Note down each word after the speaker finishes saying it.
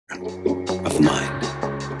of the mind.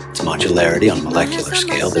 Its modularity on a molecular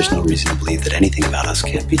scale, there's no reason to believe that anything about us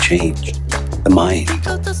can't be changed. The mind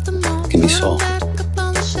can be solved.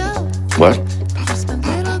 What?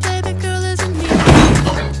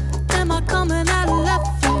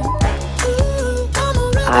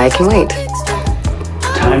 I can wait.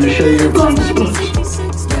 Time to show your blind spots. The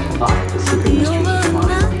secret mysteries of your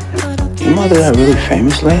mind. Your mother that really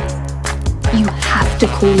famous, lady? You have to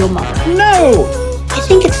call your mother. No! I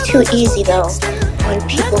think it's too easy, though, when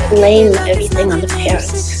people blame everything on the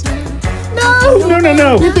parents. No! No, no,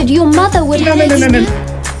 no! No, but your mother would have... No.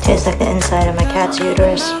 Tastes like the inside of my cat's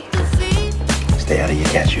uterus. Stay out of your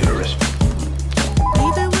cat's uterus.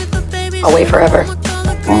 I'll wait forever.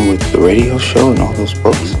 Along with the radio show and all those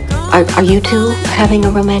books. Are you two having a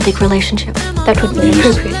romantic relationship? That would be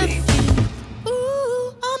appropriate.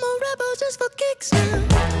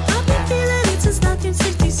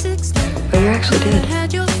 Oh, you're actually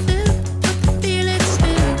dead.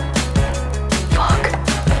 Fuck.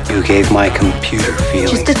 You gave my computer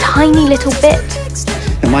feelings. Just a tiny little bit.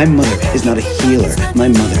 And my mother is not a healer. My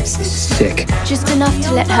mother is sick. Just enough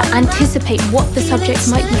to let her anticipate what the subject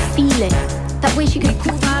might be feeling. That way she could...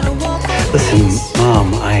 Listen,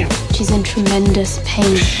 Mom, She's in tremendous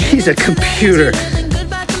pain. She's a computer.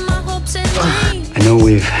 I know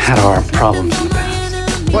we've had our problems in the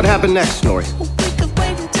past. What happened next, Snorri?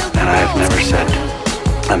 And I've never said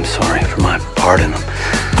I'm sorry for my part in them.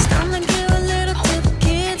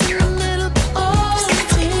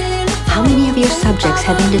 How many of your subjects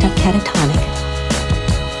have ended up catatonic?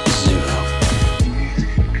 0.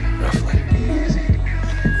 Roughly.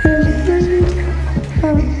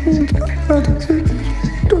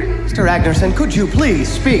 Mr. Agnerson, could you please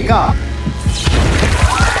speak up?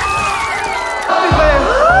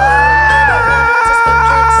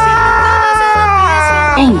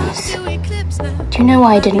 Amos, do you know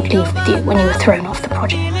why I didn't leave with you when you were thrown off the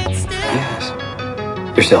project? Yes.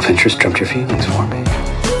 Your self-interest trumped your feelings for me.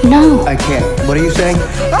 No. I can't. What are you saying?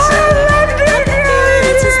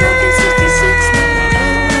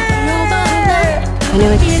 I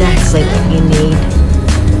know exactly what you need.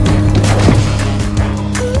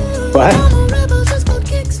 What?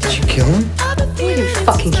 Did you kill him? You didn't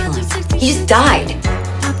fucking kill him. He just died.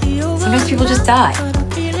 Sometimes people just die.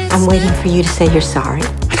 I'm waiting for you to say you're sorry.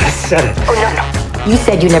 I said it. Oh, no. You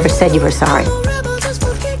said you never said you were sorry.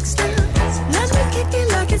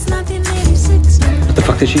 What the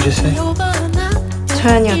fuck did she just say?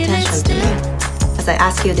 Turn your attention to me as I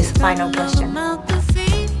ask you this final question.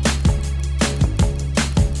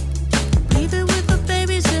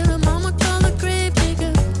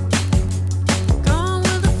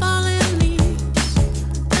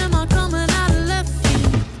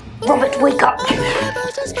 Robert, wake up.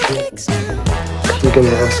 You're gonna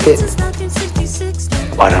ask it?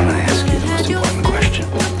 Why don't I ask you the most important question?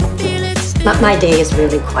 My day is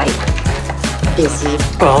really quite busy.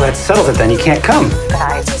 Well, that settles it then. You can't come. But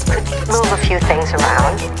I could move a few things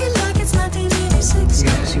around. You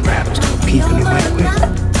gotta see what happens to a people you might with.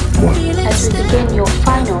 What? As we begin your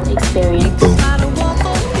final experience. Boom.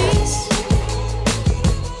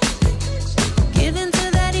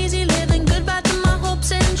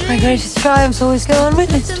 My greatest triumphs always go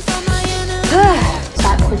unwitnessed.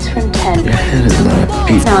 Backwards from 10. Your head is not a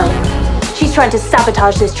beat. 9. She's trying to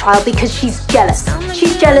sabotage this trial because she's jealous.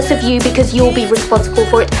 She's jealous of you because you'll be responsible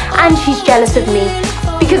for it. And she's jealous of me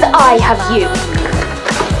because I have you.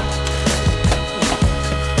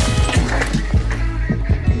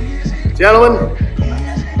 Gentlemen,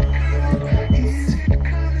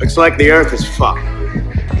 looks like the Earth is fucked.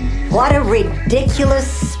 What a ridiculous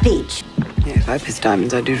speech. Yeah, if I piss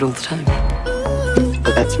diamonds, I do it all the time.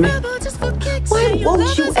 But that's me. Why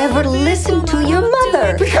won't you ever listen to your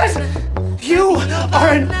mother? Because you are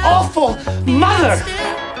an awful mother!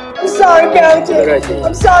 I'm sorry, Captain.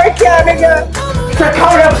 I'm sorry, Captain. They're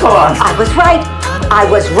coming up so long! I was right. I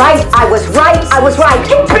was right. I was right. I was right.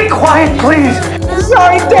 Be quiet, please! I'm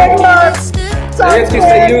sorry, Denmark. Sorry,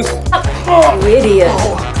 Ted. You idiot.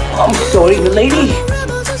 I'm sorry, lady.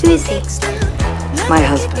 Who is he? My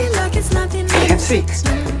husband. Can't see.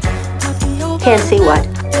 Can't see what?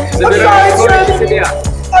 I'm sorry, Trudy.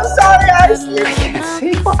 I'm sorry, Ashley. I can't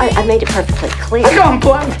see. Well, I made it perfectly clear. I don't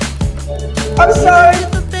blind. I'm sorry.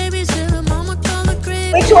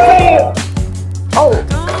 Which one are you? Oh,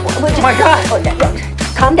 well, just, My God.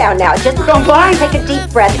 Calm down now. Just Don't blind. take a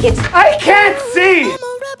deep breath. It's I can't see!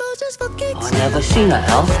 I never seen an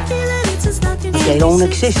elf. They don't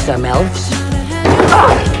exist, them elves.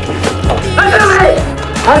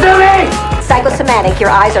 Azumi! psychosomatic. Your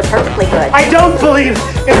eyes are perfectly good. I don't believe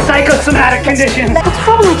in psychosomatic conditions! What's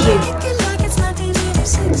wrong with you?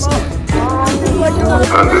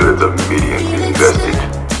 Hundreds of millions invested.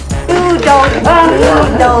 You don't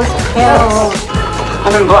need those pills.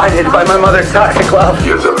 I've been blinded by my mother's toxic love.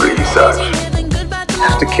 Years of research. I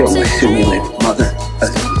have to kill my simulated mother.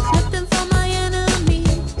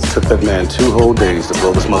 Took that man 2 whole days to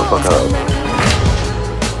blow this motherfucker up.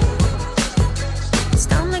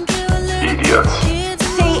 Idiots.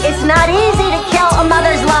 See, it's not easy to kill a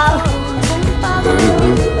mother's love.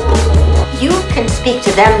 You can speak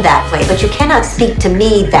to them that way, but you cannot speak to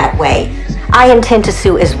me that way. I intend to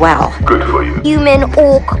sue as well. Good for you. Human,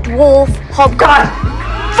 orc, dwarf, hobgoblin,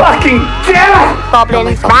 Fucking damn it!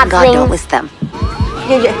 goblin, God, was them.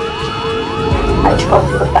 I told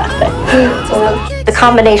you about that. The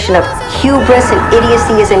combination of hubris and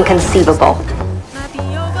idiocy is inconceivable.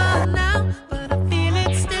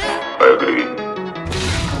 I agree.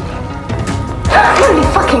 Holy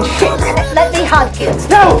fucking shit! Let me hug you.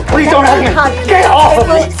 No, please don't hug me. Get off of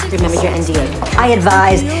me. Remember your NDA. I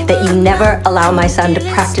advise that you never allow my son to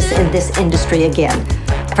practice in this industry again.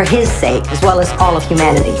 For his sake, as well as all of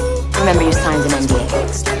humanity. Remember you signed an NDA.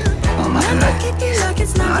 Well, Mother,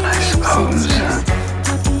 I suppose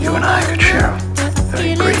you and I could share a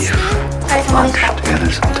very brief lunch together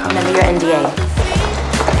sometime. Remember your NDA.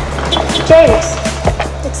 James,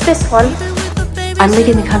 it's this one. I'm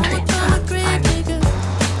leaving the country.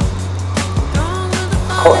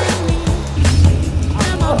 Of course.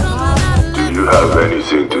 Do you have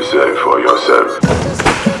anything to say for yourself?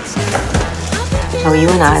 So you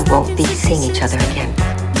and I won't be seeing each other again.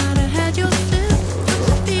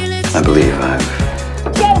 I believe I've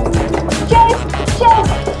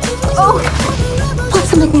Oh!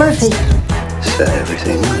 What's a McMurphy? said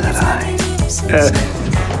everything that I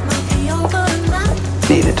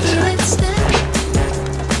needed to say.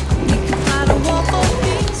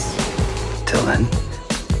 Till then.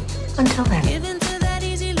 Until then.